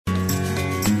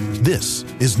This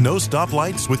is No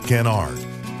Stoplights with Ken Ard.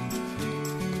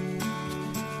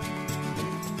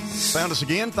 Found us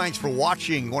again. Thanks for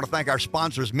watching. I want to thank our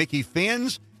sponsors, Mickey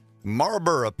Finn's,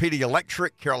 Marlboro, PD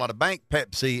Electric, Carolina Bank,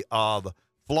 Pepsi of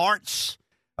Florence.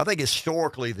 I think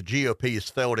historically the GOP has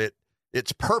felt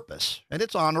its purpose, and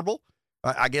it's honorable.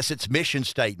 I guess its mission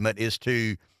statement is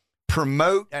to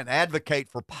promote and advocate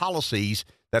for policies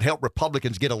that help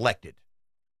Republicans get elected.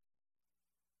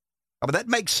 I mean, that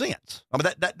makes sense. I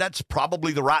mean, that's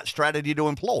probably the right strategy to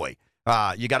employ.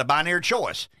 You got a binary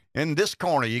choice. In this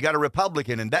corner, you got a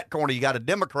Republican. In that corner, you got a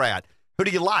Democrat. Who do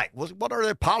you like? What are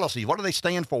their policies? What do they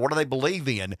stand for? What do they believe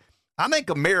in? I think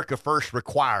America First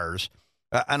requires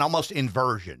an almost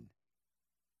inversion.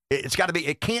 It's got to be.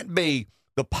 It can't be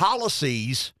the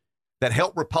policies that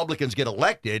help Republicans get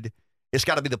elected. It's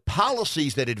got to be the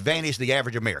policies that advantage the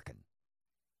average American.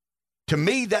 To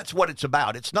me, that's what it's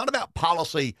about. It's not about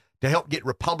policy to help get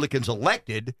Republicans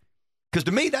elected, because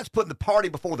to me, that's putting the party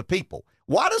before the people.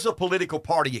 Why does a political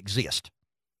party exist?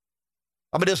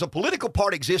 I mean, does a political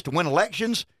party exist to win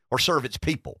elections or serve its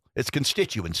people, its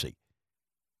constituency?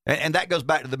 And that goes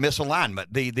back to the misalignment,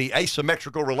 the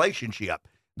asymmetrical relationship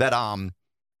that and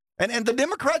the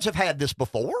Democrats have had this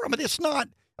before. I mean, it's not.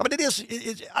 I mean, it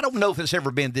is. I don't know if it's ever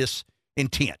been this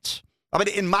intense. I mean,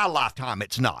 in my lifetime,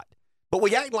 it's not. But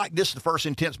we act like this is the first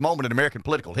intense moment in American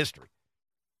political history.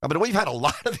 I mean, we've had a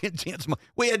lot of intense.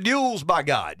 We had duels, by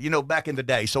God, back in the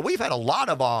day. So we've had a lot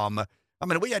of I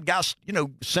mean, we had guys,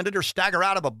 senators stagger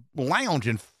out of a lounge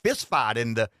and fist fight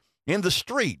in the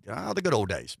street. The good old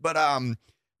days. But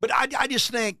I just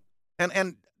think,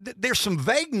 and there's some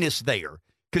vagueness there,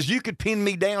 because you could pin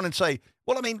me down and say,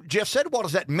 well, I mean, Jeff said, what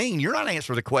does that mean? You're not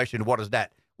answering the question. What does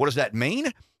that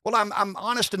mean? Well, I'm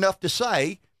honest enough to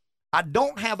say I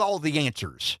don't have all the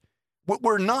answers.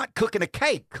 We're not cooking a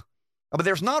cake. But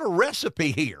there's not a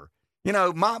recipe here.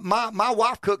 My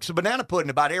wife cooks a banana pudding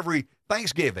about every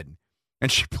Thanksgiving, and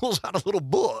she pulls out a little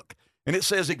book, and it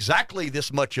says exactly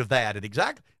this much of that. And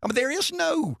there is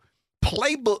no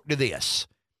playbook to this.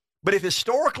 But if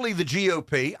historically the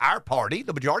GOP, our party,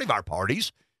 the majority of our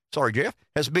parties, sorry, Jeff,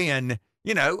 has been,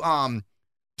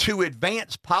 to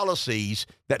advance policies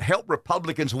that help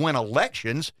Republicans win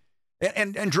elections,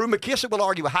 and Drew McKissick will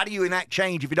argue, how do you enact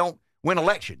change if you don't win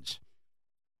elections?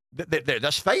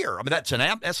 That's fair. I mean,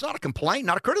 that's not a complaint,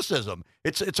 not a criticism.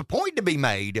 It's a point to be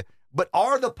made. But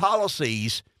are the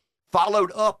policies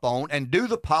followed up on, and do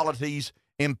the policies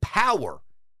empower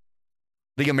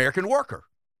the American worker,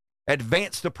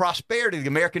 advance the prosperity of the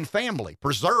American family,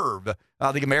 preserve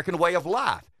the American way of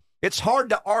life? It's hard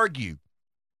to argue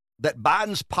that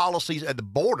Biden's policies at the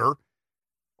border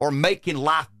are making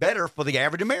life better for the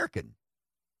average American.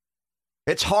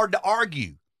 It's hard to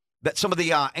argue that some of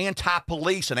the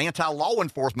anti-police and anti-law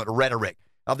enforcement rhetoric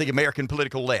of the American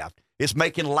political left is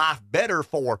making life better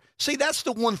see, that's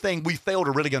the one thing we fail to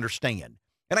really understand.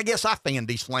 And I guess I fan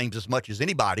these flames as much as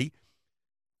anybody.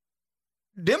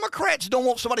 Democrats don't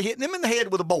want somebody hitting them in the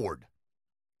head with a board.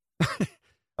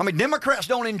 I mean, Democrats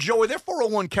don't enjoy their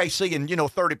 401k seeing,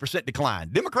 30% decline.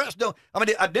 Democrats don't. I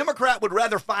mean, a Democrat would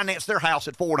rather finance their house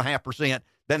at 4.5%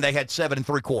 than they had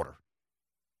 7.75%.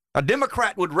 A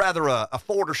Democrat would rather a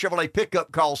Ford or Chevrolet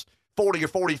pickup cost $40,000 or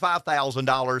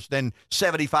 $45,000 than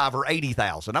 $75,000 or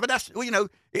 $80,000. I mean, that's,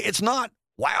 it's not,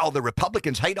 wow, the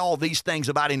Republicans hate all these things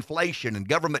about inflation and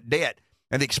government debt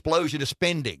and the explosion of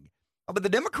spending. But the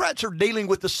Democrats are dealing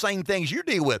with the same things you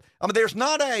deal with. I mean, there's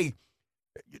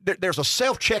a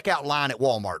self-checkout line at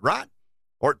Walmart, right?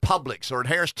 Or at Publix or at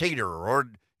Harris Teeter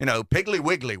or, Piggly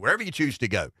Wiggly, wherever you choose to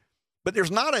go. But there's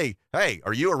not hey,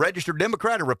 are you a registered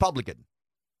Democrat or Republican?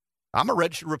 I'm a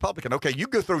registered Republican. Okay, you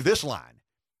go through this line.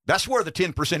 That's where the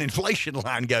 10% inflation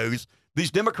line goes.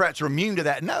 These Democrats are immune to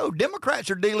that. No, Democrats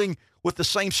are dealing with the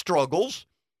same struggles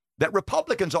that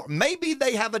Republicans are. Maybe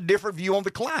they have a different view on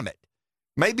the climate.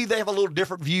 Maybe they have a little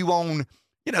different view on,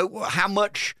 how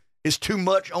much is too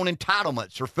much on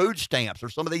entitlements or food stamps or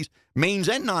some of these means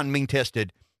and non-mean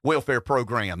tested welfare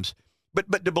programs.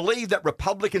 But to believe that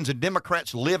Republicans and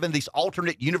Democrats live in these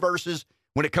alternate universes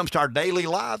when it comes to our daily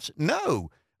lives, no.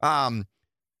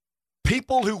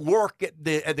 People who work at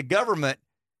the government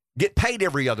get paid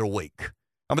every other week.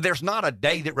 I mean, there's not a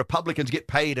day that Republicans get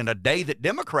paid and a day that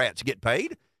Democrats get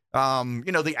paid.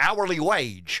 The hourly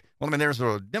wage. Well, I mean, there's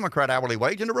a Democrat hourly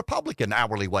wage and a Republican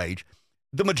hourly wage.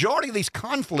 The majority of these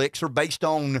conflicts are based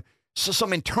on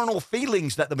some internal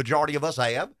feelings that the majority of us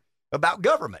have about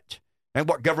government and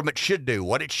what government should do,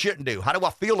 what it shouldn't do. How do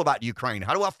I feel about Ukraine?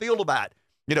 How do I feel about,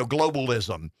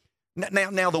 globalism?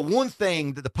 Now, the one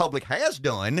thing that the public has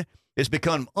done is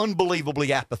become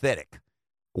unbelievably apathetic.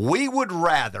 We would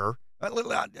rather, I'm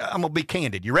going to be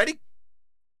candid. You ready?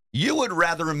 You would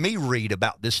rather me read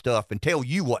about this stuff and tell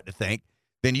you what to think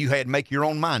than you had make your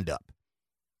own mind up.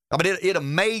 I mean, it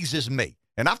amazes me.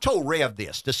 And I've told Rev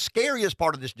this. The scariest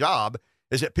part of this job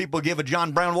is that people give a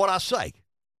John Brown what I say.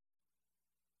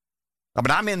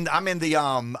 I mean, I'm in the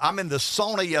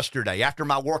sauna yesterday after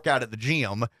my workout at the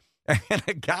gym, and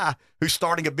a guy who's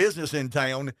starting a business in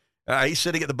town, he's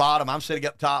sitting at the bottom, I'm sitting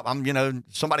up top.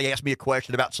 Somebody asked me a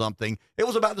question about something. It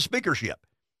was about the speakership.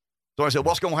 So I said,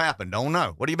 what's going to happen? Don't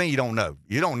know. What do you mean you don't know?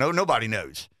 You don't know? Nobody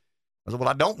knows. I said, well,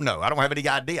 I don't know. I don't have any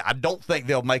idea. I don't think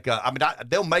they'll make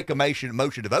they'll make a motion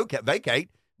to vacate,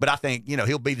 but I think,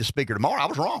 he'll be the speaker tomorrow. I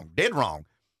was wrong, dead wrong.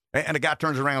 And the guy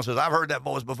turns around and says, I've heard that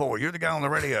voice before. You're the guy on the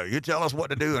radio. You tell us what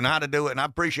to do and how to do it, and I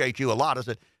appreciate you a lot. I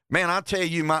said, man, I'll tell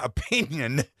you my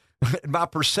opinion, my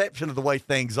perception of the way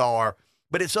things are,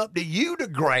 but it's up to you to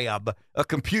grab a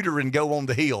computer and go on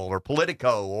the Hill or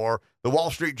Politico or the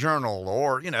Wall Street Journal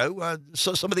or,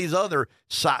 so some of these other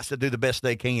sites that do the best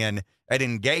they can at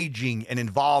engaging and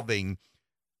involving.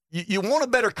 You want a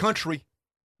better country,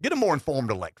 get a more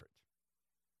informed electorate.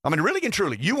 I mean, really and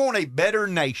truly, you want a better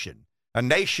nation. A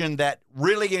nation that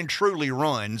really and truly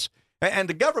runs, and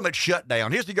the government shut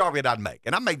down. Here's the argument I'd make,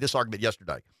 and I made this argument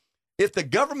yesterday. If the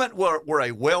government were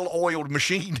a well-oiled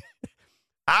machine,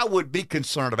 I would be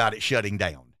concerned about it shutting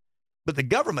down. But the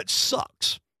government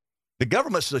sucks. The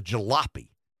government's a jalopy.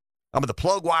 I mean, the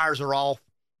plug wires are off,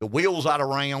 the wheels out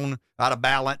of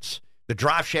balance, the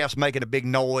drive shaft's making a big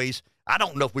noise. I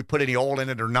don't know if we put any oil in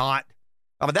it or not.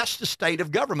 I mean, that's the state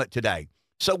of government today.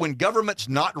 So when government's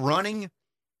not running,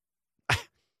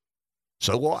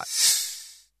 so what?